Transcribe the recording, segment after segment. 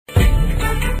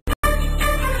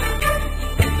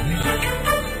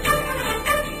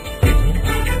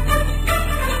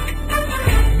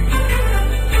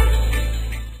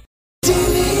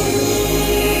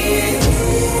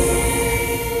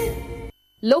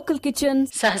Local kitchen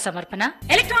సహ సమర్పణ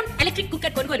electron electric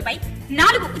cooker కొనుగోలుపై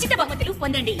 4 ఉచిత బహుమతులు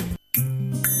పొందండి.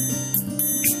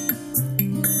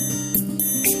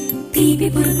 తీపి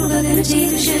పులుపు వగరు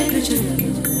చేదు షడ్రుచులు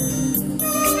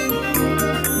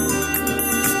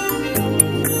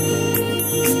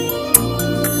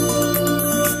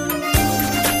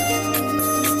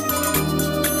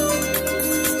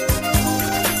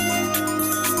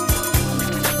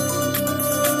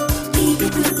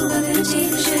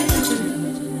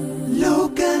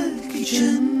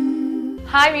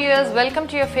hi viewers, welcome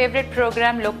to your favourite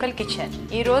programme local kitchen.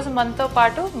 ఈరోజు మనతో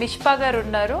పాటు మిష్పా గారు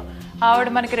ఉన్నారు. ఆవిడ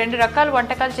మనకి 2 రకాల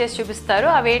వంటకాలు చేసి చూపిస్తారు.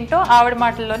 అవేంటో ఆవిడ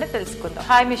మాటల్లోనే తెలుసుకుందాం.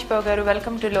 హాయ్ మిష్పా గారు,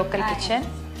 వెల్కమ్ టు లోకల్ కిచెన్.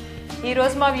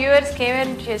 ఈరోజు మా వ్యూయర్స్కి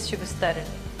ఏమేమి చేసి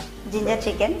చూపిస్తారండి? జింజర్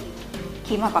చికెన్,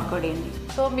 కీమా పకోడీ అండి.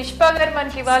 సో మిష్పా గారు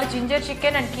మనకి ఇవాళ ginger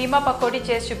chicken and keema pakodi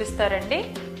చేసి చూపిస్తారండి.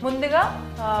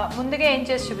 ముందుగా ఏం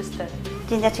చేసి చూపిస్తారు?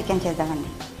 జింజర్ చికెన్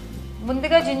చేద్దామండి.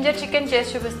 ముందుగా జింజర్ చికెన్ చేసి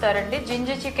చూపిస్తారండి.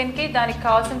 జింజర్ చికెన్కి దానికి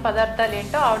కావాల్సిన పదార్థాలు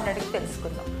ఏంటో ఆవిడని అడిగి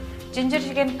తెలుసుకుందాం. జింజర్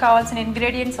చికెన్కి కావాల్సిన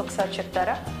ఇంగ్రీడియంట్స్ ఒకసారి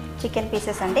చెప్తారా? చికెన్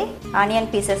పీసెస్ అండి, ఆనియన్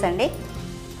పీసెస్ అండి,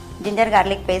 ginger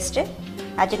garlic paste,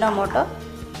 Ajinomoto,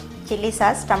 chilli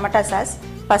sauce, టమాటా సాస్,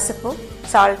 పసుపు,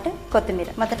 సాల్ట్, కొత్తిమీర.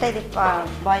 మొదట ఇది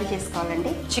బాయిల్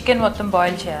చేసుకోవాలండి. చికెన్ మొత్తం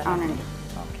బాయిల్ చేయాలి? అవునండి.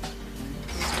 Okay,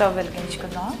 stove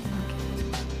వెలిగించుకుందాం.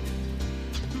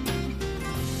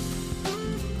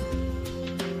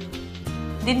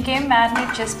 దీనికి ఏం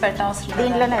మ్యారినేట్ చేసి పెట్టవసరం?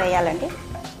 దీంట్లోనే వేయాలండి.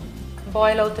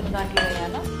 బాయిల్ అవుతున్న దాంట్లో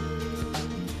వేయాలా?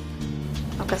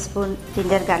 ఒక స్పూన్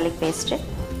జింజర్ గార్లిక్ పేస్ట్,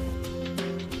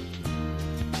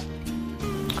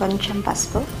 కొంచెం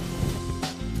పసుపు,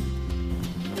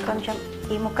 కొంచెం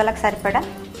ఈ ముక్కలకు సరిపడా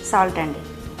సాల్ట్ అండి.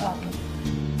 ఓకే,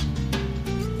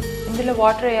 ఇందులో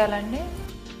వాటర్ వేయాలండి?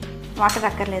 వాటర్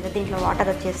అక్కర్లేదు, దీంట్లో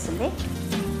వాటర్ వచ్చేస్తుంది.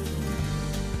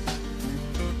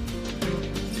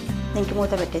 దీనికి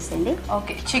మూత పెట్టేసేయండి.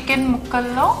 ఓకే, చికెన్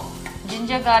ముక్కల్లో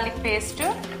జింజర్ గార్లిక్ పేస్ట్,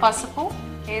 పసుపు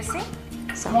వేసి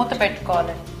మూత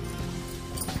పెట్టుకోవాలండి.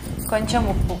 కొంచెం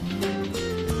ఉప్పు,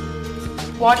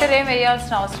 వాటర్ ఏం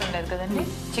వేయాల్సిన అవసరం లేదు కదండి.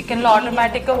 చికెన్లో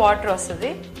ఆటోమేటిక్గా వాటర్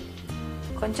వస్తుంది.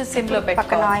 కొంచెం సిమ్లో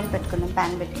పక్కన ఆయిల్ పెట్టుకున్నాం,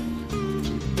 ప్యాన్ పెట్టి.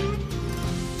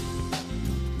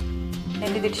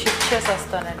 నేను ఇది షిఫ్ట్ చేసి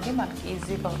వస్తానండి, మనకి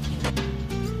ఈజీగా అవుతుంది.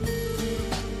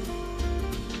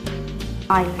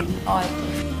 ఆయిల్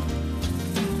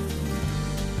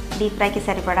డీప్ ఫ్రైకి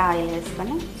సరిపడా ఆయిల్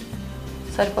వేసుకొని.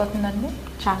 సరిపోతుందండి?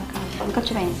 చాలా కావాలి,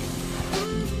 ఇంకొంచెం వేయండి.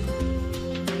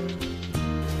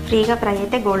 ఫ్రీగా ఫ్రై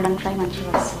అయితే గోల్డెన్ ఫ్రై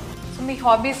మంచిగా వస్తుంది. సో మీ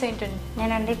హాబీస్ ఏంటండి?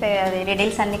 నేనండి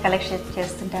రిడిల్స్ అన్ని కలెక్ట్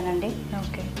చేస్తుంటానండి.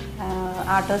 ఓకే,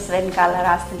 ఆటోస్ వెనకాల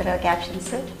రాస్తుంటారు కదా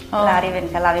క్యాప్షన్స్, లారీ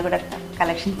వెనకాల అవి కూడా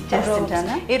కలెక్షన్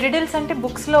చేస్తుంటాను. ఈ రిడిల్స్ అంటే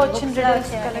బుక్స్ లో వచ్చిన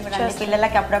రిడిల్స్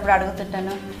పిల్లలకి అప్పుడప్పుడు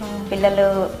అడుగుతుంటాను. పిల్లలు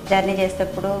జర్నీ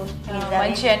చేసేటప్పుడు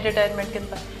మంచి ఎంటర్టైన్మెంట్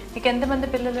కింద. మీకు ఎంతమంది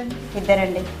పిల్లలండి? 2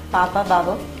 అండి, పాప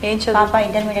బాబు. ఏం చదువు? పాప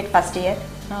ఇంటర్మీడియట్ ఫస్ట్ ఇయర్.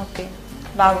 ఓకే,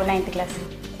 బాబు 9th క్లాస్.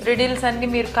 రిడిల్స్ అన్ని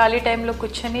మీరు ఖాళీ టైంలో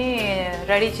కూర్చొని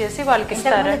రెడీ చేసి వాళ్ళకి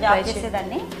ఇస్తారా? జాబ్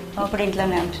చేసేదాన్ని, ఇప్పుడు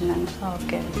ఇంట్లోనే ఉంటున్నాను.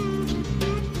 ఓకే,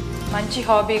 మంచి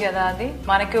హాబీ కదా అది.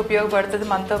 మనకి ఉపయోగపడుతుంది,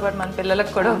 మనతో పాటు మన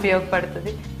పిల్లలకు కూడా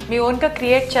ఉపయోగపడుతుంది. మీ ఓన్గా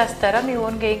క్రియేట్ చేస్తారా? మీ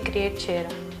ఓన్గా ఏం క్రియేట్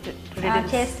చేయరా?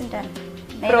 చేస్తుంటాను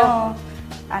నేను.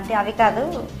 అంటే అవి కాదు,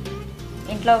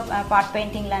 ఇంట్లో పాట్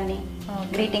పెయింటింగ్లు అన్ని,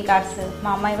 గ్రీటింగ్ కార్డ్స్ మా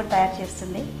అమ్మాయి కూడా తయారు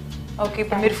చేస్తుంది. ఓకే,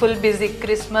 ఇప్పుడు మీరు full busy,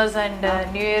 Christmas and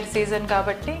new year season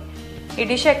కాబట్టి ఈ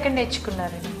డిష్ ఎక్కడ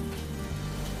నేర్చుకున్నారు?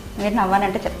 మీరు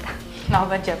నవ్వనంటే చెప్తా.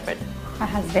 నవ్వని చెప్పండి. మా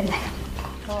హస్బెండ్.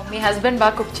 మీ హస్బెండ్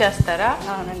బాగా కుక్ చేస్తారా?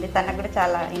 అవునండి, తనకు కూడా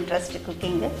చాలా ఇంట్రెస్ట్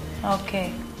కుకింగ్. ఓకే,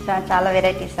 చాలా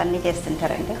వెరైటీస్ అన్ని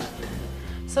చేస్తుంటారండి.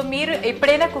 సో మీరు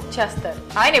ఎప్పుడైనా కుక్ చేస్తారు?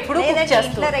 ఆయన ఎప్పుడు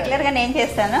రెగ్యులర్గా నేను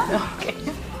చేస్తాను. ఓకే,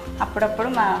 అప్పుడప్పుడు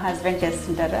మా హస్బెండ్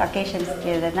చేస్తుంటారు, అకేషన్స్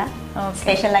ఏదైనా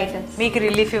స్పెషల్ ఐటమ్స్. మీకు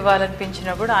రిలీఫ్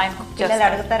ఇవ్వాలనిపించినప్పుడు ఆయన కుక్ చేస్తారు?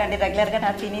 అడుగుతారండి రెగ్యులర్గా,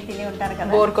 నా తిని ఉంటారు కదా,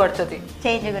 బోర్ కొడుతుంది.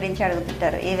 చేంజ్ గురించి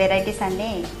అడుగుతుంటారు. ఈ వెరైటీస్ అన్ని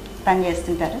తను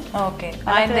చేస్తుంటారు. ఓకే,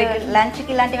 ఆయన లంచ్కి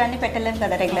ఇలాంటివన్నీ పెట్టలేము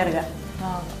కదా రెగ్యులర్గా,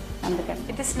 అందుకని.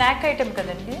 ఇది స్నాక్ ఐటమ్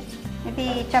కదండి? ఇది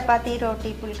చపాతీ,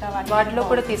 రోటీ, పుల్కా వాటిలో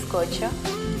కూడా తీసుకోవచ్చా?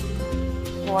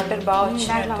 వాటర్ బాగా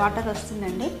దాంట్లో వాటర్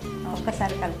వస్తుందండి,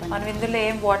 ఒక్కసారి కలపండి. మనం ఇందులో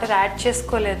ఏం వాటర్ యాడ్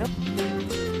చేసుకోలేదు.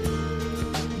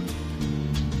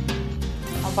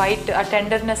 వైట్ ఆ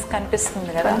టెండర్నెస్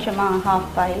కనిపిస్తుంది కదా, కొంచెం హాఫ్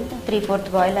బాయిల్,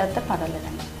 3/4 బాయిల్ అయితే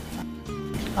పర్వాలేదండి.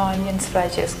 ఆనియన్స్ ఫ్రై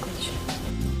చేసుకోవచ్చు.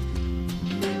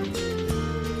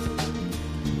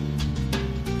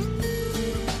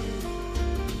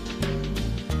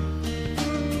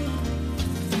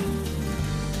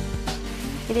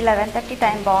 ఇది 11:30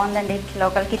 టైం. బాగుందండి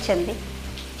లోకల్ కిచెన్ది.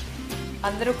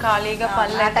 అందరూ ఖాళీగా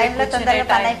టైంలో తొందరగా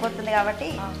పని అయిపోతుంది కాబట్టి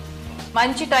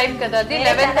మంచి టైం కదా అది.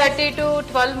 11:30 to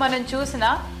 12 మనం చూసినా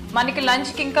మనకి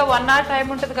లంచ్ కి ఇంకా 1 hour టైం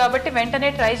ఉంటుంది కాబట్టి వెంటనే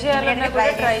ట్రై చేయాలన్నా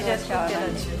కూడా ట్రై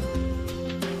చేసుకోవచ్చు.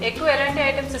 ఎక్కువ ఎలాంటి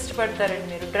ఐటమ్స్ ఇష్టపడతారండి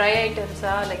మీరు? Dry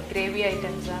ఐటమ్సా, like gravy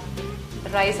ఐటమ్సా,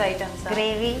 rice ఐటమ్సా?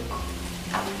 Gravy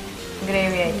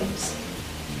items.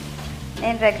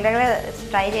 నేను రెగ్యులర్గా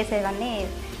ట్రై చేసేవన్నీ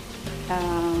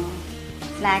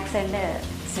స్నాక్స్ అండ్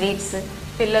స్వీట్స్.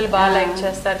 పిల్లలు బాగా లైక్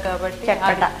చేస్తారు కాబట్టి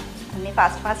చట్పట అన్నీ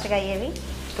ఫాస్ట్గా అయ్యేవి,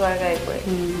 త్వరగా అయిపోయి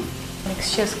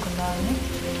మిక్స్ చేసుకుందామని.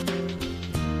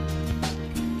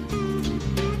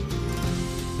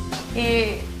 ఈ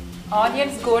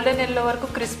ఆనియన్స్ గోల్డెన్ ఎల్లో వరకు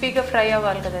క్రిస్పీగా ఫ్రై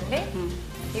అవ్వాలి కదండి.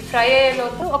 ఈ ఫ్రై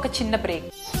అయ్యేలోపు ఒక చిన్న break.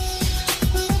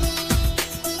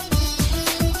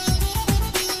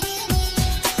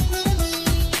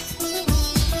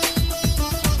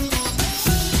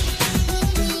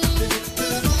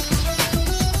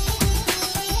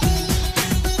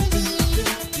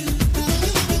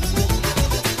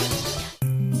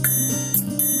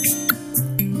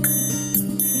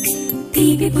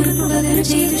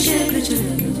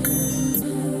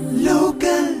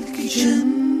 Local Kitchen.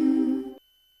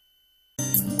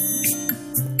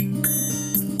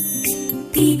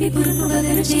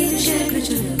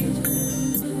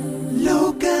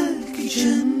 Local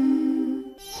Kitchen.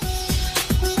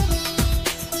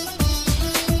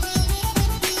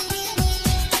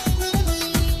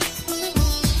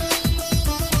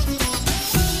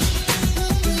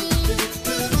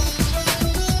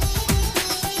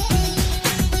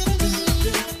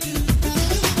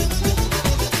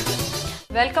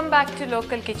 Welcome back to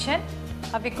local kitchen.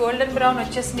 అవి గోల్డెన్ బ్రౌన్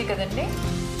వచ్చేసింది కదండి.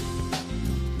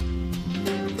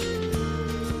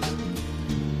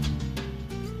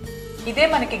 ఇదే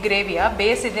మనకి గ్రేవీయా?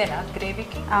 బేస్ ఇదేనా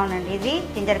గ్రేవీకి? అవునండి, ఇది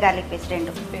ginger garlic paste,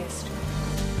 2 paste.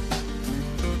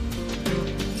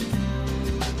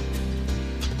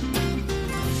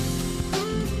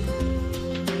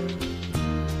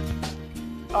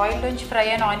 Oil నుంచి ఫ్రై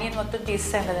అయిన ఆనియన్ మొత్తం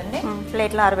తీస్తాం కదండి.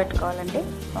 ప్లేట్లో ఆరబెట్టుకోవాలండి.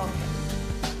 ఓకే.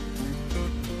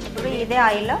 ఇప్పుడు ఇదే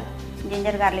ఆయిల్లో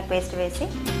జింజర్ గార్లిక్ పేస్ట్ వేసి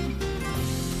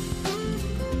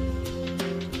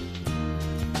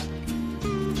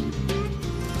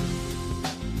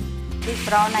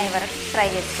బ్రౌన్ అయ్యే వరకు ఫ్రై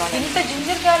చేసుకోవాలి. ఇంత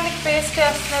జింజర్ గార్లిక్ పేస్ట్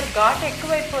వేస్తున్నారు, ఘాట్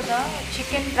ఎక్కువైపోదా?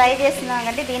 చికెన్ ఫ్రై చేస్తున్నాం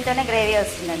కంటే దీంతోనే గ్రేవీ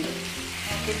వస్తుందండి.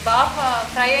 బాగా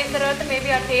ఫ్రై అయిన తర్వాత మేబీ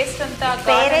ఆ టేస్ట్ అంతా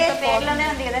పేరులోనే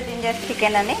ఉంది కదా జింజర్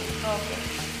చికెన్ అని. ఓకే.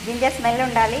 జింజర్ స్మెల్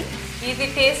ఉండాలి. ఇది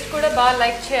టేస్ట్ కూడా బాగా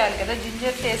లైక్ చేయాలి కదా,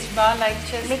 జింజర్ టేస్ట్ బాగా లైక్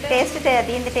చేస్తే. మీకు టేస్ట్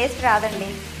దీని టేస్ట్ రాదండి,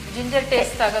 జింజర్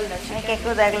టేస్ట్ తగలదా? మీకు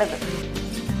ఎక్కువ తగలదు.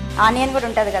 ఆనియన్ కూడా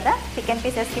ఉంటుంది కదా, చికెన్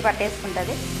పీసెస్కి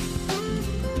పట్టేసుకుంటుంది.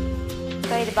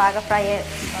 సో ఇది బాగా ఫ్రై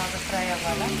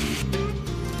అవ్వాలా?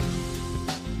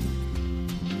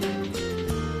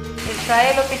 ఈ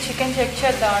ఫ్రైలోకి చికెన్ చెక్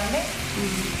చేద్దామండి.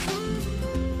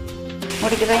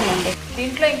 ఉడికిపోయిందండి.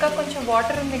 దీంట్లో ఇంకా కొంచెం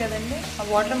వాటర్ ఉంది కదండి, ఆ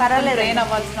వాటర్ పర్వాలేదు, డ్రైన్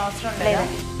అవ్వాల్సిన అవసరం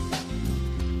లేదండి.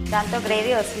 దాంతో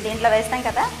గ్రేవీ వస్తుంది. దీంట్లో వేస్తాం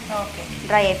కదా, ఓకే,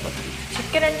 డ్రై అయిపోతుంది.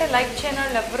 చికెన్ అంటే లైక్ చేయని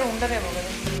వాళ్ళు ఎవరు ఉండరేమో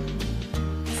కదా.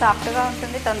 సాఫ్ట్గా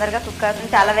ఉంటుంది, తొందరగా కుక్ అవుతుంది.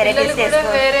 చాలా వెరైటీస్ కూడా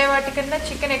వేరే వాటికన్నా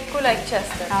చికెన్ ఎక్కువ లైక్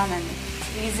చేస్తారు. అవునండి,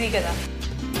 ఈజీ కదా.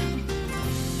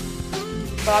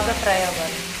 బాగా ఫ్రై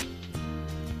అవ్వాలి.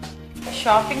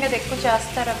 షాపింగ్ అది ఎక్కువ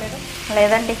చేస్తారా మీరు?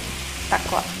 లేదండి,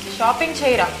 తక్కువ. షాపింగ్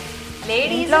చేయరా?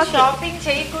 లేడీస్ షాపింగ్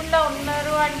చేయకుండా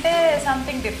ఉన్నారు అంటే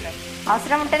సంథింగ్ డిఫరెంట్.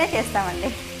 అవసరం ఉంటేనే చేస్తామండి.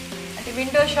 అంటే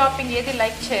విండో షాపింగ్ ఏది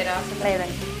లైక్ చేయరా?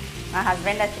 లేదండి, మా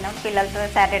హస్బెండ్ వచ్చినప్పుడు పిల్లలతో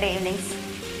సాటర్డే ఈవినింగ్స్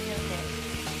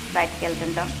బయటకు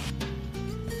వెళ్తుంటాం.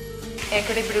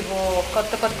 ఎక్కడ ఇప్పుడు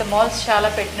కొత్త కొత్త మాల్స్ చాలా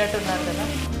పెట్టినట్టున్నారు కదా.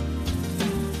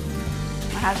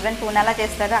 మా హస్బెండ్ పూనాలో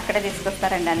చేస్తారు, అక్కడే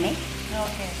తీసుకొస్తారండి అన్నీ.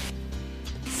 ఓకే.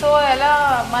 సో ఎలా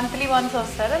మంత్లీ వన్స్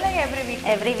వస్తారా లేక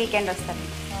ఎవ్రీ వీకెండ్ వస్తారు?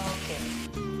 ఓకే.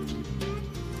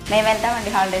 మేము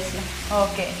వెళ్తామండి హాలిడేస్లో.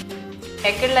 ఓకే.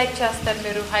 ఎక్కడ లైక్ చేస్తారు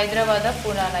మీరు? హైదరాబాదా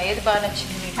పూనానా? ఏది బాగా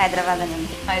నచ్చింది మీకు? హైదరాబాద్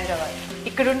అండి. హైదరాబాద్.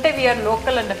 ఇక్కడ ఉంటే వీఆర్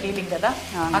లోకల్ అన్న ఫీలింగ్ కదా,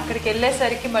 అక్కడికి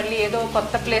వెళ్ళేసరికి మళ్ళీ ఏదో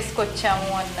కొత్త ప్లేస్కి వచ్చాము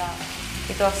అన్న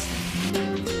ఇది వస్తుంది.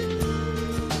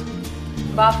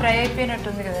 బాగా ఫ్రై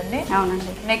అయిపోయినట్టుంది కదండి.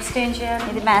 అవునండి. నెక్స్ట్ ఏం చేయాలి?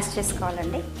 ఇది మ్యాష్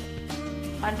చేసుకోవాలండి.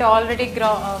 అంటే ఆల్రెడీ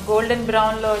గోల్డెన్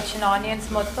బ్రౌన్లో వచ్చిన ఆనియన్స్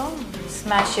మొత్తం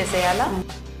స్మాష్ చేసేయాలా?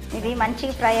 ఇది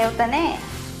మంచిగా ఫ్రై అవుతానే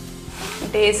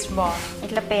టేస్ట్ బాగుంది.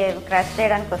 ఇట్లా క్రష్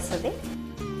చేయడానికి వస్తుంది.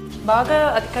 బాగా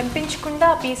అది కనిపించకుండా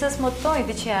పీసెస్ మొత్తం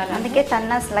ఇది చేయాలి, అందుకే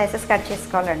సన్న స్లైసెస్ కట్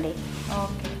చేసుకోవాలండి.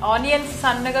 ఓకే. ఆనియన్స్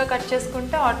సన్నగా కట్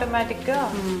చేసుకుంటే ఆటోమేటిక్గా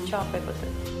చాప్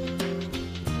అయిపోతుంది.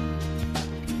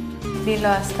 దీనిలో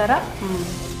వేస్తారా?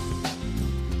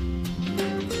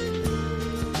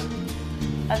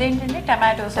 అదేంటండి?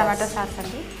 టమాటో సాస్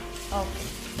అండి. ఓకే.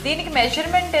 దీనికి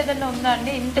మెజర్మెంట్ ఏదైనా ఉందా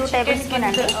అండి? ఇంత 2 tablespoons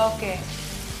చికెన్కి? ఓకే.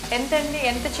 ఎంత అండి?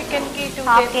 ఎంత చికెన్కి?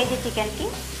 1/2 kg చికెన్కి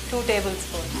 2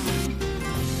 tablespoons.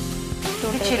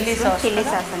 Chilli sauce chilli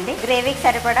sauce అండి. గ్రేవీకి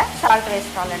సరిపడా సాల్ట్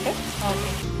వేసుకోవాలండి.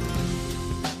 ఓకే.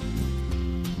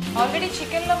 ఆల్రెడీ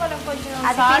చికెన్లో మనం కొంచెం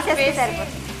అది సాల్ట్ పీసెస్కి వేసి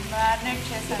సరిపోతుంది. మ్యారినేట్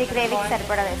చేసి ఇది గ్రేవీకి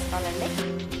సరిపడా వేసుకోవాలండి.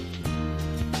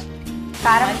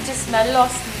 కారం మంచి స్మెల్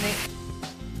వస్తుంది.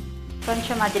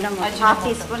 కొంచెం Ajinomoto, half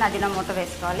tea spoon Ajinomoto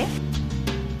వేసుకోవాలి.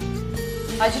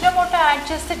 అజినోమోటో యాడ్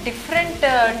చేస్తే డిఫరెంట్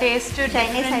టేస్ట్,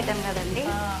 చైనీస్ ఐటమ్ కదండి.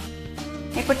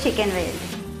 ఇప్పుడు చికెన్ వేయండి.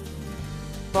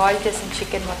 బాయిల్ చేసిన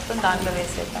చికెన్ మొత్తం దాంట్లో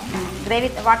వేసేద్దాం. గ్రేవీ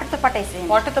వాటర్తో పాటు వేసేయండి.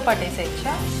 వాటర్తో పాటు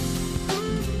వేసేయచ్చా?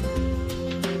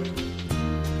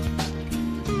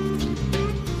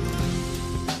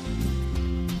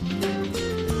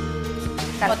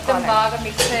 మొత్తం బాగా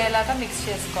మిక్స్ అయ్యేలాగా మిక్స్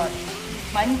చేసుకోవాలి.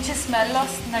 మంచి స్మెల్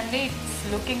వస్తుందండి. It's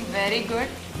looking very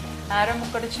good. ఆరో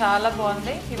ముక్కడు చాలా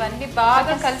బాగుంది. ఇవన్నీ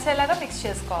బాగా కలిసేలాగా మిక్స్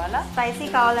చేసుకోవాలా? స్పైసీ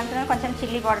కావాలంటే కొంచెం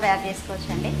చిల్లీ పౌడర్ యాడ్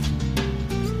చేసుకోవచ్చండి.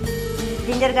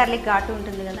 జింజర్ గార్లిక్ ఘాటు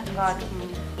ఉంటుంది కదా, ఘాటు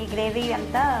ఈ గ్రేవీ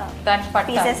అంతా దాని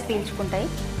pieces పీల్చుకుంటాయి.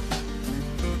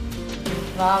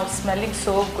 Wow, smelling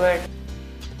so good.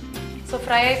 So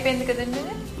fry అయిపోయింది కదండి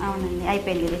ఇది? అవునండి,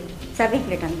 అయిపోయింది. ఇది సర్వింగ్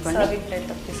ప్లేట్ అనుకోండి. సర్వింగ్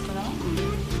ప్లేట్ తీసుకున్నాము.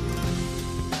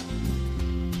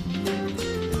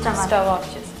 స్టవ్ ఆఫ్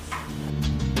చేసి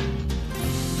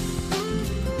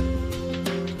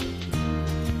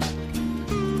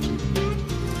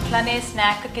అట్లానే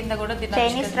స్నాక్ కింద కూడా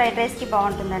చైనీస్ ఫ్రైడ్ రైస్కి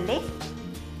బాగుంటుందండి.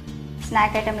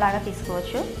 స్నాక్ ఐటెం లాగా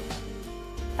తీసుకోవచ్చు.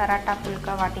 పరాటా,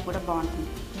 పుల్కా వాటికి కూడా బాగుంటుంది.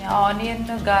 ఆనియన్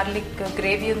గార్లిక్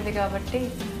గ్రేవీ ఉంది కాబట్టి.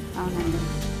 అవునండి.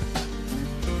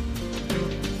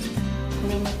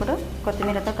 దీన్ని ఇప్పుడు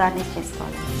కొత్తిమీరతో గార్నిష్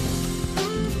చేసుకోవాలి.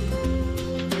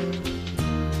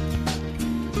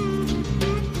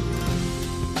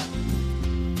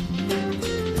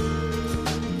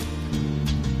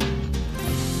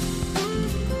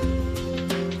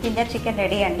 జింజర్ చికెన్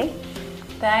రెడీ అండి.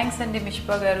 థ్యాంక్స్ అండి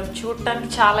మిష్పా గారు. చూడటానికి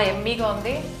చాలా ఎమ్మీగా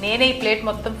ఉంది. నేనే ఈ ప్లేట్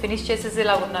మొత్తం ఫినిష్ చేసేసి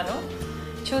ఇలా ఉన్నాను.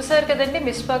 చూసారు కదండి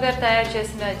మిష్పా గారు తయారు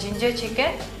చేసిన జింజర్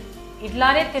చికెన్.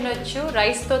 ఇట్లానే తినొచ్చు,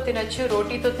 రైస్తో తినొచ్చు,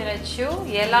 రోటీతో తినొచ్చు,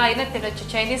 ఎలా అయినా తినొచ్చు.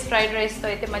 చైనీస్ ఫ్రైడ్ రైస్తో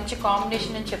అయితే మంచి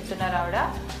కాంబినేషన్ అని చెప్తున్నారు ఆవిడ.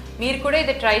 మీరు కూడా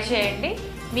ఇది ట్రై చేయండి.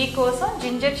 మీకోసం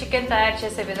జింజర్ చికెన్ తయారు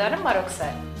చేసే విధానం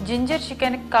మరొకసారి. జింజర్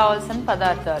చికెన్కి కావాల్సిన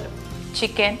పదార్థాలు: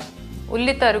 చికెన్,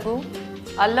 ఉల్లి తరుగు,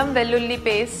 అల్లం వెల్లుల్లి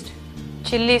paste,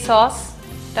 chilli sauce,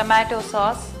 tomato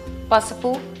sauce,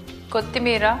 పసుపు,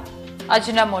 కొత్తిమీర,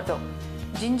 అజినోమోటో.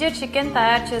 జింజర్ చికెన్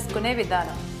తయారు చేసుకునే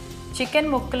విధానం: చికెన్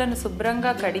ముక్కలను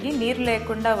శుభ్రంగా కడిగి నీరు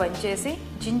లేకుండా వంచేసి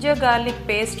జింజర్ గార్లిక్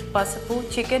పేస్ట్, పసుపు,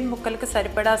 చికెన్ ముక్కలకు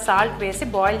సరిపడా సాల్ట్ వేసి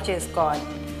బాయిల్ చేసుకోవాలి.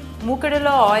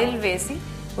 మూకుడులో ఆయిల్ వేసి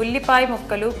ఉల్లిపాయ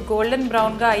ముక్కలు గోల్డెన్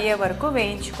బ్రౌన్గా అయ్యే వరకు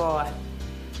వేయించుకోవాలి.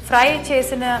 ఫ్రై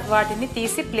చేసిన వాటిని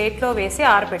తీసి ప్లేట్లో వేసి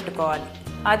ఆరబెట్టుకోవాలి.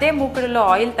 అదే మూకుడులో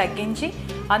ఆయిల్ తగ్గించి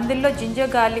అందులో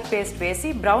జింజర్ గార్లిక్ పేస్ట్ వేసి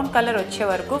బ్రౌన్ కలర్ వచ్చే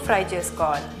వరకు ఫ్రై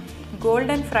చేసుకోవాలి.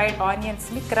 గోల్డెన్ ఫ్రైడ్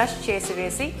ఆనియన్స్ని క్రష్ చేసి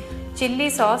వేసి చిల్లీ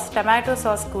సాస్, టమాటో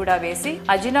సాస్ కూడా వేసి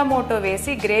అజినోమోటో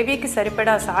వేసి గ్రేవీకి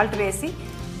సరిపడా సాల్ట్ వేసి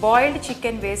బాయిల్డ్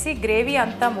చికెన్ వేసి గ్రేవీ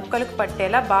అంతా ముక్కలకు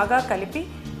పట్టేలా బాగా కలిపి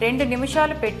 2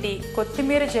 నిమిషాలు పెట్టి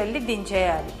కొత్తిమీర జల్లి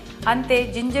దించేయాలి. అంతే,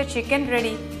 జింజర్ చికెన్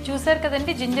రెడీ. చూసారు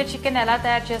కదండి జింజర్ చికెన్ ఎలా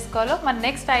తయారు చేసుకోవాలో. మన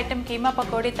నెక్స్ట్ ఐటెం కీమా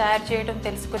పకోడీ తయారు చేయడం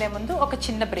తెలుసుకునే ముందు ఒక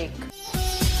చిన్న break.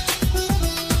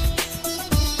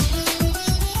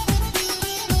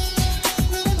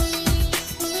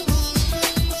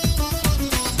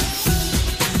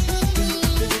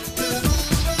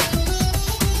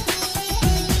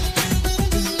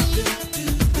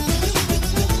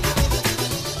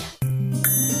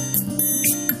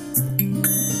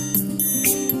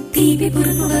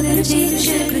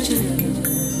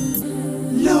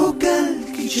 Local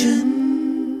kitchen.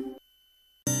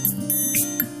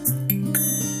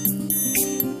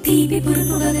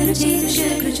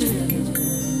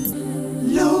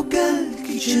 Local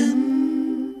kitchen.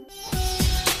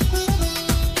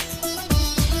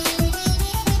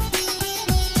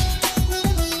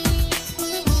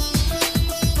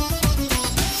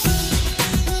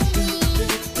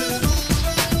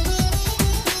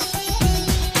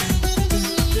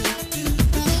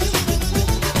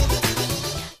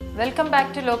 Welcome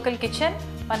back to local kitchen.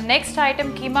 మన నెక్స్ట్ ఐటెం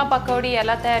కీమా పకోడీ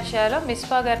ఎలా తయారు చేయాలో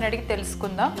మిస్పా గారిని అడిగి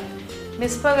తెలుసుకుందాం.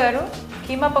 మిస్పా గారు,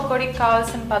 కీమా పకోడీకి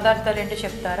కావాల్సిన పదార్థాలు ఏంటో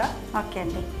చెప్తారా? ఓకే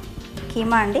అండి.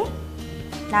 కీమా అండి,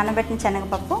 నానబెట్టిన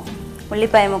శనగపప్పు,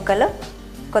 ఉల్లిపాయ ముక్కలు,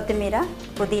 కొత్తిమీర,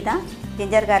 పుదీనా,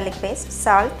 జింజర్ గార్లిక్ పేస్ట్,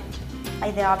 సాల్ట్,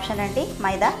 ఇది ఆప్షన్ అండి,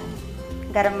 మైదా,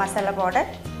 garam masala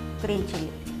powder, green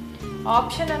chilli.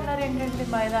 Option అన్నారు ఏంటండి?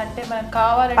 మైదా అంటే మనం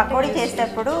కావాలంటే పకోడీ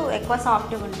చేసేటప్పుడు ఎక్కువ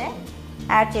సాఫ్ట్గా ఉంటే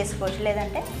యాడ్ చేసుకోవచ్చు,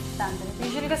 లేదంటే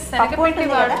యూజువల్గా శనగపిండి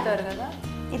వాడతారు కదా.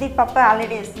 ఇది పప్పు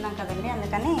ఆల్రెడీ వేస్తున్నాం కదండి,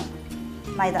 అందుకని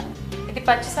మైదా. ఇది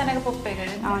పచ్చి శనగపప్పు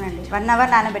కదా? అవునండి, 1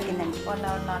 అవర్ నానబెట్టిందండి. 1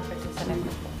 అవర్ నానబెట్టిన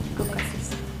శనగపప్పు.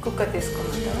 కుక్కర్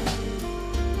తీసుకుంటారా?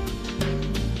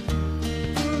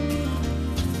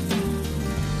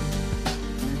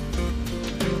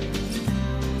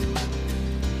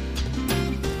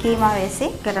 కీమా వేసి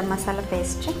గరం మసాలా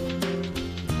పేస్ట్.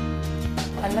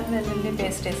 అల్లం వెల్లుల్లి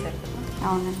పేస్ట్ వేసారు కదా?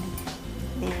 అవునండి.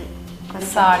 ఇది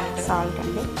సాల్ట్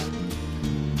అండి.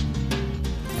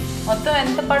 మొత్తం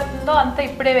ఎంత పడుతుందో అంత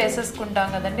ఇప్పుడే వేసేసుకుంటాం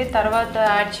కదండి, తర్వాత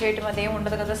యాడ్ చేయటం అది ఏమి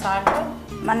ఉండదు కదా సాల్ట్?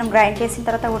 మనం గ్రైండ్ చేసిన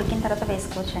తర్వాత ఉడికిన తర్వాత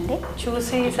వేసుకోవచ్చు అండి.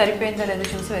 చూసి సరిపోయిందో లేదో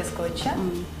చూసి వేసుకోవచ్చా?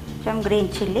 కొంచెం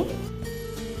గ్రీన్ చిల్లీ.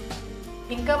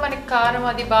 ఇంకా మనకి కారం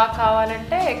అది బాగా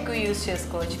కావాలంటే ఎక్కువ యూజ్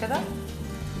చేసుకోవచ్చు కదా.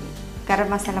 గరం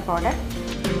మసాలా పౌడర్.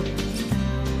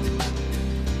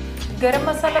 గరం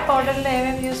మసాలా పౌడర్లో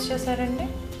ఏమేమి యూజ్ చేశారండి?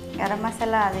 గరం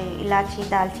మసాలా అది ఇలాచి,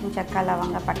 దాల్చిన చెక్క,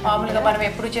 లవంగ, పట్ట. మామూలుగా మనం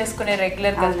ఎప్పుడు చేసుకునే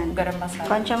రెగ్యులర్ గరం మసాలా.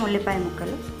 కొంచెం ఉల్లిపాయ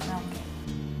ముక్కలు,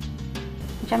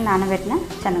 కొంచెం నానబెట్టిన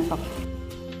శనగపప్పు.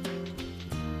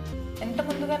 ఎంత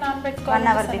ముందుగా నానబెట్టుకోవాలి? 1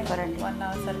 అవర్ బిఫోర్ అండి. 1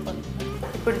 అవర్ సరిపోతుంది.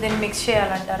 ఇప్పుడు దీన్ని మిక్స్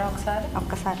చేయాలంటారా?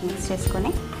 ఒక్కసారి మిక్స్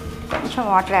చేసుకొని కొంచెం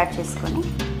వాటర్ యాడ్ చేసుకొని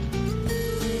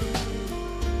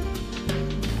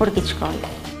ఉడికించుకోవాలి.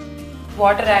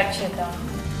 వాటర్ యాడ్ చేద్దాం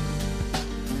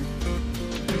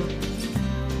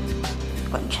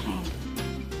కొంచెం.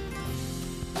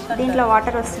 దీంట్లో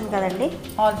వాటర్ వస్తుంది కదండి,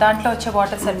 దాంట్లో వచ్చే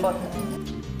వాటర్ సరిపోతుంది,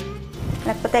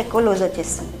 లేకపోతే ఎక్కువ లూజ్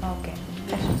వచ్చేస్తుంది. ఓకే,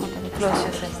 క్లోజ్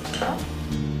చేసేస్తాం.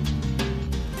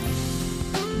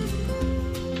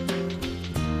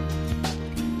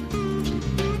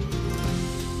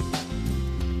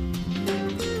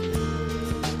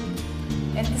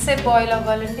 ఎంతసేపు బాయిల్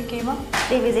అవ్వాలండి కీమా?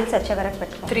 3 విజిల్స్ వచ్చే వరకు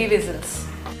పెట్టుకోవాలి. 3 విజిల్స్.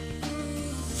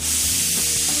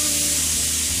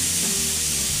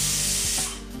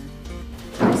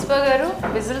 పుష్ప గారు,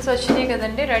 విజిల్స్ వచ్చినాయి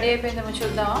కదండి, రెడీ అయిపోయిందేమో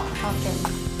చూద్దామా? ఓకే.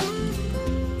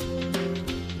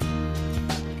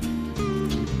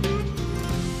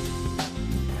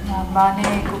 బాగానే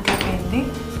కుక్ అయిపోయింది.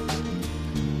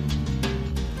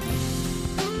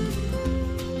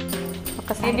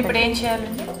 ఒకసారి ఇప్పుడు ఏం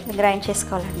చేయాలండి? గ్రైండ్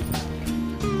చేసుకోవాలండి.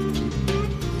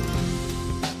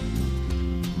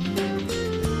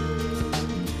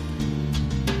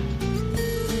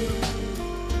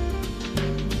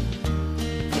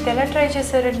 ఇది ఎలా ట్రై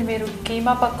చేశారండి మీరు?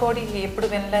 కీమా పకోడీ ఎప్పుడు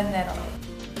వినలేదు నేను.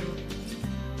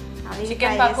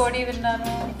 చికెన్ పకోడీ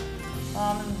విన్నాను,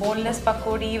 బోన్లెస్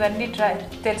పకోడీ ఇవన్నీ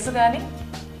తెలుసు, కానీ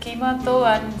కీమాతో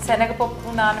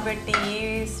శనగపప్పు నానబెట్టి ఈ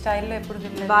స్టైల్లో ఎప్పుడు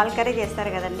తినలేదు. బాల్ కర్రీ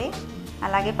చేస్తారు కదండి,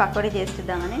 అలాగే పకోడీ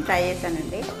చేస్తుందామని ట్రై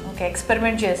చేశానండి. ఓకే,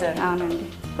 ఎక్స్పెరిమెంట్ చేశారు. అవునండి,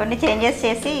 కొన్ని చేంజెస్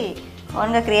చేసి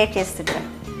ఓన్గా క్రియేట్ చేస్తుంటారు.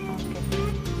 Okay,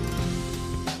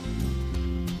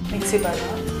 mixie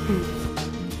పడా?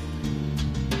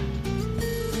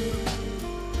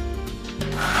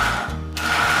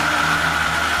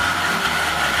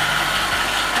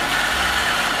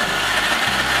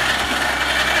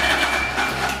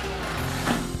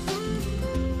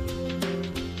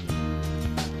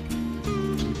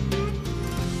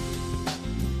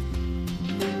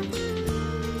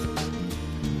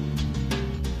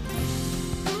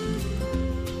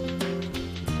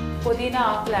 పుదీనా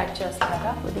ఆకులు యాడ్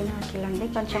చేస్తారా? పుదీనా ఆకులు అండి,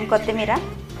 కొంచెం కొత్తిమీర.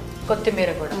 కొత్తిమీర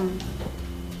కూడా.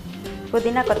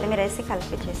 పుదీనా కొత్తిమీర వేసి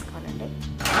కలిపి చేసుకోవాలండి.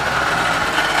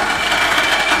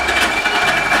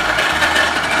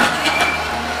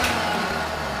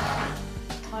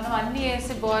 మనం అన్నీ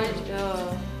వేసి బాయిల్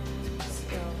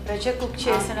ప్రెషర్ కుక్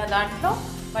చేసిన దాంట్లో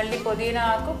మళ్ళీ పుదీనా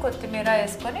ఆకు, కొత్తిమీర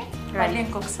వేసుకొని మళ్ళీ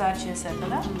ఇంకొకసారి చేశారు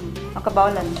కదా. ఒక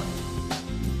బౌల్ అండి.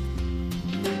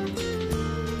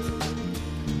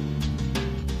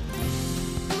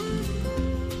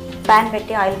 ప్యాన్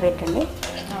పెట్టి ఆయిల్ పెట్టండి.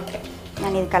 ఓకే,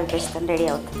 నేను ఇది కలిపేస్తాను, రెడీ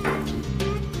అవుతుంది.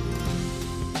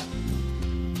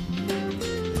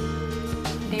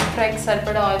 డీప్ ఫ్రైకి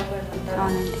సరిపడా ఆయిల్ పెట్టుకుంటారు.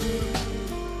 అవునండి.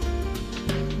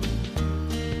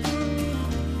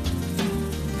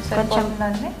 కొంచెం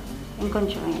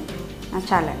ఇంకొంచెం వేయండి,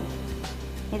 చాలండి.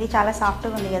 ఇది చాలా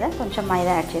సాఫ్ట్గా ఉంది కదా, కొంచెం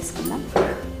మైదా యాడ్ చేసుకుందాం.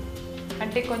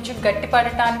 అంటే కొంచెం గట్టి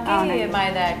పడటానికి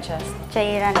మైదా యాడ్ చేస్తాం,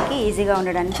 చేయడానికి ఈజీగా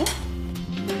ఉండడానికి.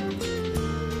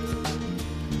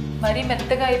 మరీ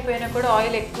మెత్తగా అయిపోయినా కూడా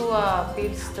ఆయిల్ ఎక్కువ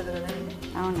పీల్చుతుంది కదండి.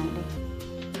 అవునండి,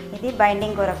 ఇది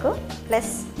బైండింగ్ కొరకు,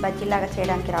 ప్లస్ బజ్జీలాగా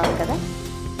చేయడానికి రాదు కదా.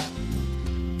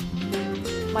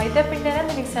 మైదా పిండి అయినా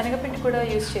దీనికి శనగపిండి కూడా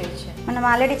యూజ్ చేయొచ్చు. మనం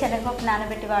ఆల్రెడీ శనగపప్పు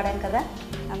నానబెట్టి వాడాం కదా,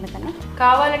 అందుకని.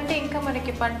 కావాలంటే ఇంకా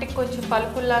మనకి పంటికి కొంచెం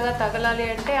పలుకుల్లాగా తగలాలి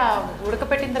అంటే ఆ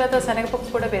ఉడకపెట్టిన తర్వాత శనగపప్పు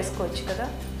కూడా వేసుకోవచ్చు కదా.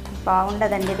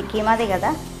 బాగుండదండి, ఇది కీమాది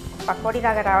కదా, పకోడీ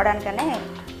లాగా రావడానికనే,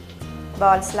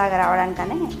 బాల్స్ లాగా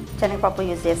రావడానికనే శనగపప్పు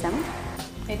యూజ్ చేసాము.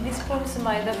 ఎన్ని స్పూన్స్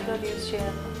మైదా ఫ్లోర్ యూజ్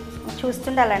చేయాలి?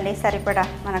 చూస్తుండాలండి, సరిపడా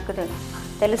మనకు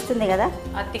తెలుస్తుంది కదా,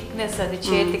 ఆ థిక్నెస్ అది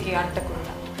చేతికి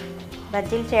అంటకుండా.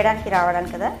 బజ్జీలు చేయడానికి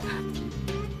రావడానికి కదా,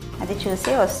 అది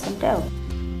చూసి వస్తుంటే.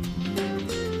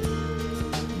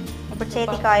 ఇప్పుడు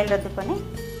చేతికి ఆయిల్ రుద్దుకొని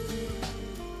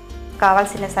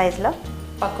కావాల్సిన సైజులో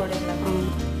పకోడీలో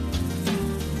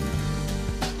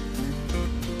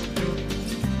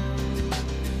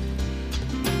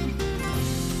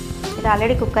ఇది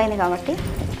ఆల్రెడీ కుక్ అయింది కాబట్టి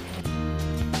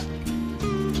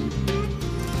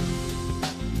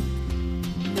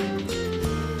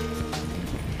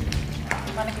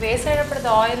మనకి వేసేటప్పుడు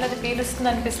ఆయిల్ అది పీలుస్తుంది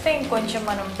అనిపిస్తే ఇంకొంచెం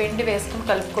మనం పిండి వేసుకుని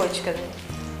కలుపుకోవచ్చు కదా.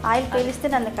 ఆయిల్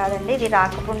పీలుస్తున్నందుకు కాదండి, ఇది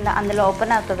రాకుండా అందులో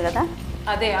ఓపెన్ అవుతుంది కదా.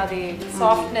 అదే అది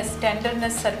సాఫ్ట్నెస్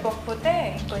టెండర్నెస్ సరిపోకపోతే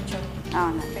ఇంకొంచెం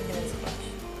అవును, పిండి వేసుకోవచ్చు.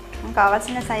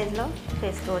 కావాల్సిన సైజులో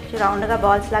చేసుకోవచ్చు, రౌండ్గా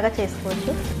బాల్స్ లాగా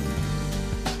చేసుకోవచ్చు,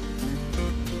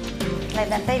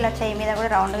 లేదంటే ఇలా చేయి మీద కూడా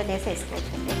రౌండ్గా చేసి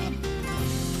వేసుకోవచ్చు అండి.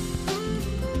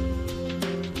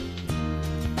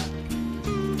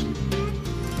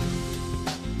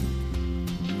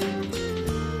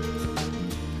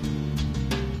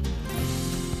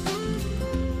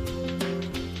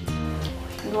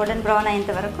 గోల్డెన్ బ్రౌన్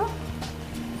అయ్యేంత వరకు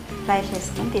ఫ్రై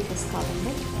చేసుకొని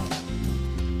తీసేసుకోవాలండి.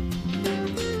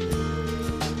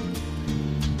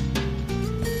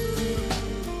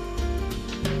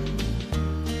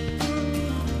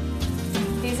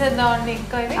 తీసేద్దామండి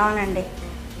ఇంకా ఇది. అవునండి,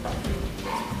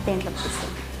 దీంట్లో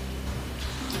తీసేది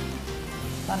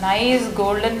నైస్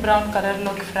గోల్డెన్ బ్రౌన్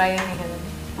కలర్లోకి ఫ్రై అయింది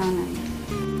కదండి. అవునండి.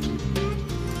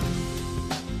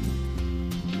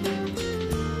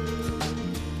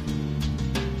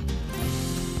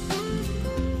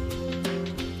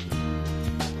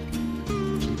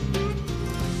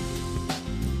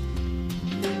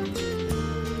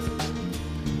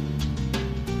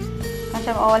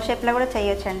 కొంచెం ఓవల్ షేప్లో కూడా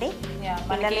చేయొచ్చండి,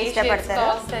 పిల్లలు ఇష్టపడతారు.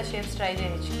 షేప్స్ ట్రై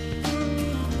చేయొచ్చు.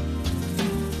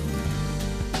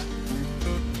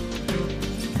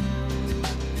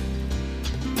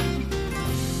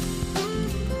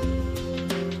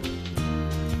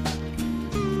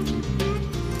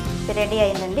 రెడీ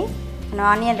అయిందండి. మనం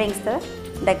ఆనియన్ రింగ్స్తో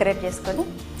డెకరేట్ చేసుకొని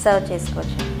సర్వ్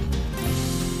చేసుకోవచ్చు.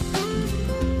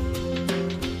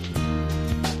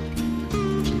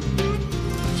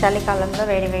 చలికాలంలో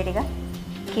వేడివేడిగా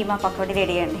కీమా పకోడీ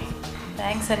రెడీ అండి.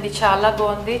 థ్యాంక్స్ అండి, చాలా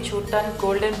బాగుంది. చూడటానికి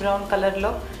గోల్డెన్ బ్రౌన్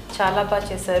కలర్లో చాలా బాగా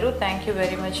చేశారు. థ్యాంక్ యూ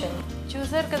వెరీ మచ్ అండి.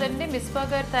 చూసారు కదండి, మిస్బా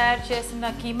గారు తయారు చేసిన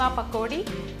కీమా పకోడీ.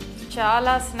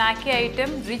 చాలా స్నాకీ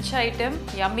ఐటెం, రిచ్ ఐటెం,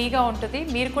 యమ్మీగా ఉంటుంది.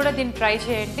 మీరు కూడా దీన్ని ట్రై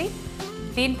చేయండి.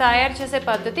 దీన్ని తయారు చేసే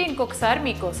పద్ధతి ఇంకొకసారి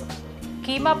మీకోసం.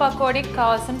 కీమా పకోడీకి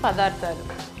కావాల్సిన పదార్థాలు: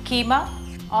 కీమా,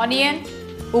 ఆనియన్,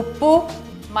 ఉప్పు,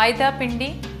 మైదా పిండి,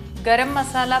 గరం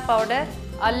మసాలా పౌడర్,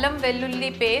 అల్లం వెల్లుల్లి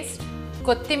పేస్ట్,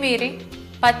 కొత్తిమీర,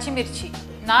 పచ్చిమిర్చి,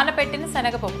 నానబెట్టిన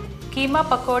శనగపప్పు. కీమా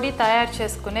పకోడీ తయారు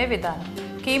చేసుకునే విధానం: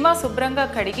 కీమా శుభ్రంగా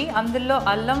కడిగి అందులో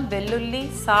అల్లం, వెల్లుల్లి,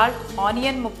 సాల్ట్,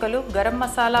 ఆనియన్ ముక్కలు, గరం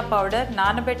మసాలా పౌడర్,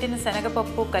 నానబెట్టిన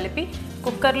శనగపప్పు కలిపి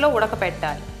కుక్కర్లో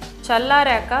ఉడకపెట్టాలి.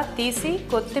 చల్లారాక తీసి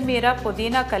కొత్తిమీర,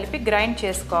 పుదీనా కలిపి గ్రైండ్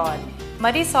చేసుకోవాలి.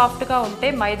 మరీ సాఫ్ట్గా ఉంటే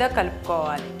మైదా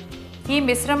కలుపుకోవాలి. ఈ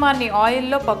మిశ్రమాన్ని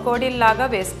ఆయిల్లో పకోడీల్లాగా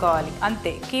వేసుకోవాలి.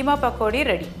 అంతే, కీమా పకోడీ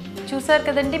రెడీ. చూసారు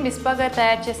కదండి, మిస్బా గారు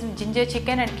తయారు చేసిన ginger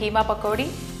chicken and keema pakodi.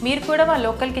 మీరు కూడా మా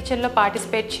లోకల్ కిచెన్లో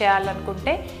పార్టిసిపేట్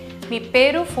చేయాలనుకుంటే మీ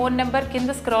పేరు, ఫోన్ నెంబర్ కింద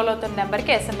స్క్రోల్ అవుతున్న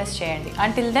నెంబర్కి SMS చేయండి.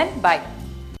 Until then bye.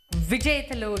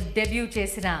 విజేతలో డెబ్యూ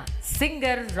చేసిన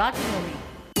సింగర్ రాజమౌళి.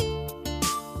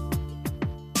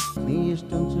 నీ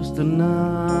ఇష్టం చూస్తున్నా,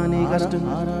 నీ కష్టం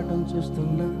ఆరాటం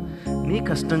చూస్తున్నా, నీ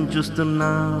కష్టం చూస్తున్నా,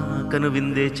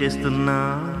 కనువిందే చేస్తున్నా,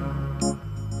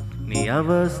 నీ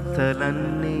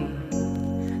అవస్థలన్నీ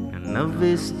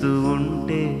నవ్విస్తూ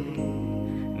ఉంటే,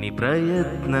 నీ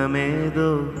ప్రయత్నమేదో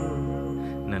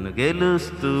నన్ను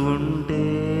గెలుస్తూ ఉంటే,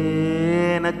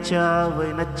 నచ్చావై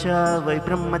నచ్చావై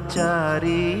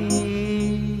బ్రహ్మచారి.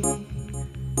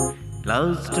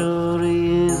 Love story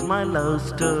is my love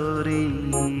story.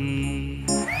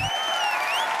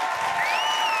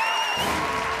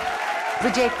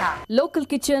 విజేత లోకల్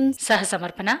కిచెన్ సహ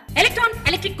సమర్పణ. ఎలక్ట్రాన్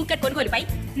ఎలక్ట్రిక్ కుక్కర్ కొనుగోలుపై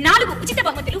 4 ఉచిత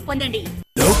బహుమతులు పొందండి.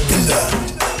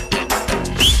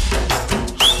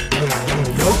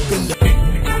 Local.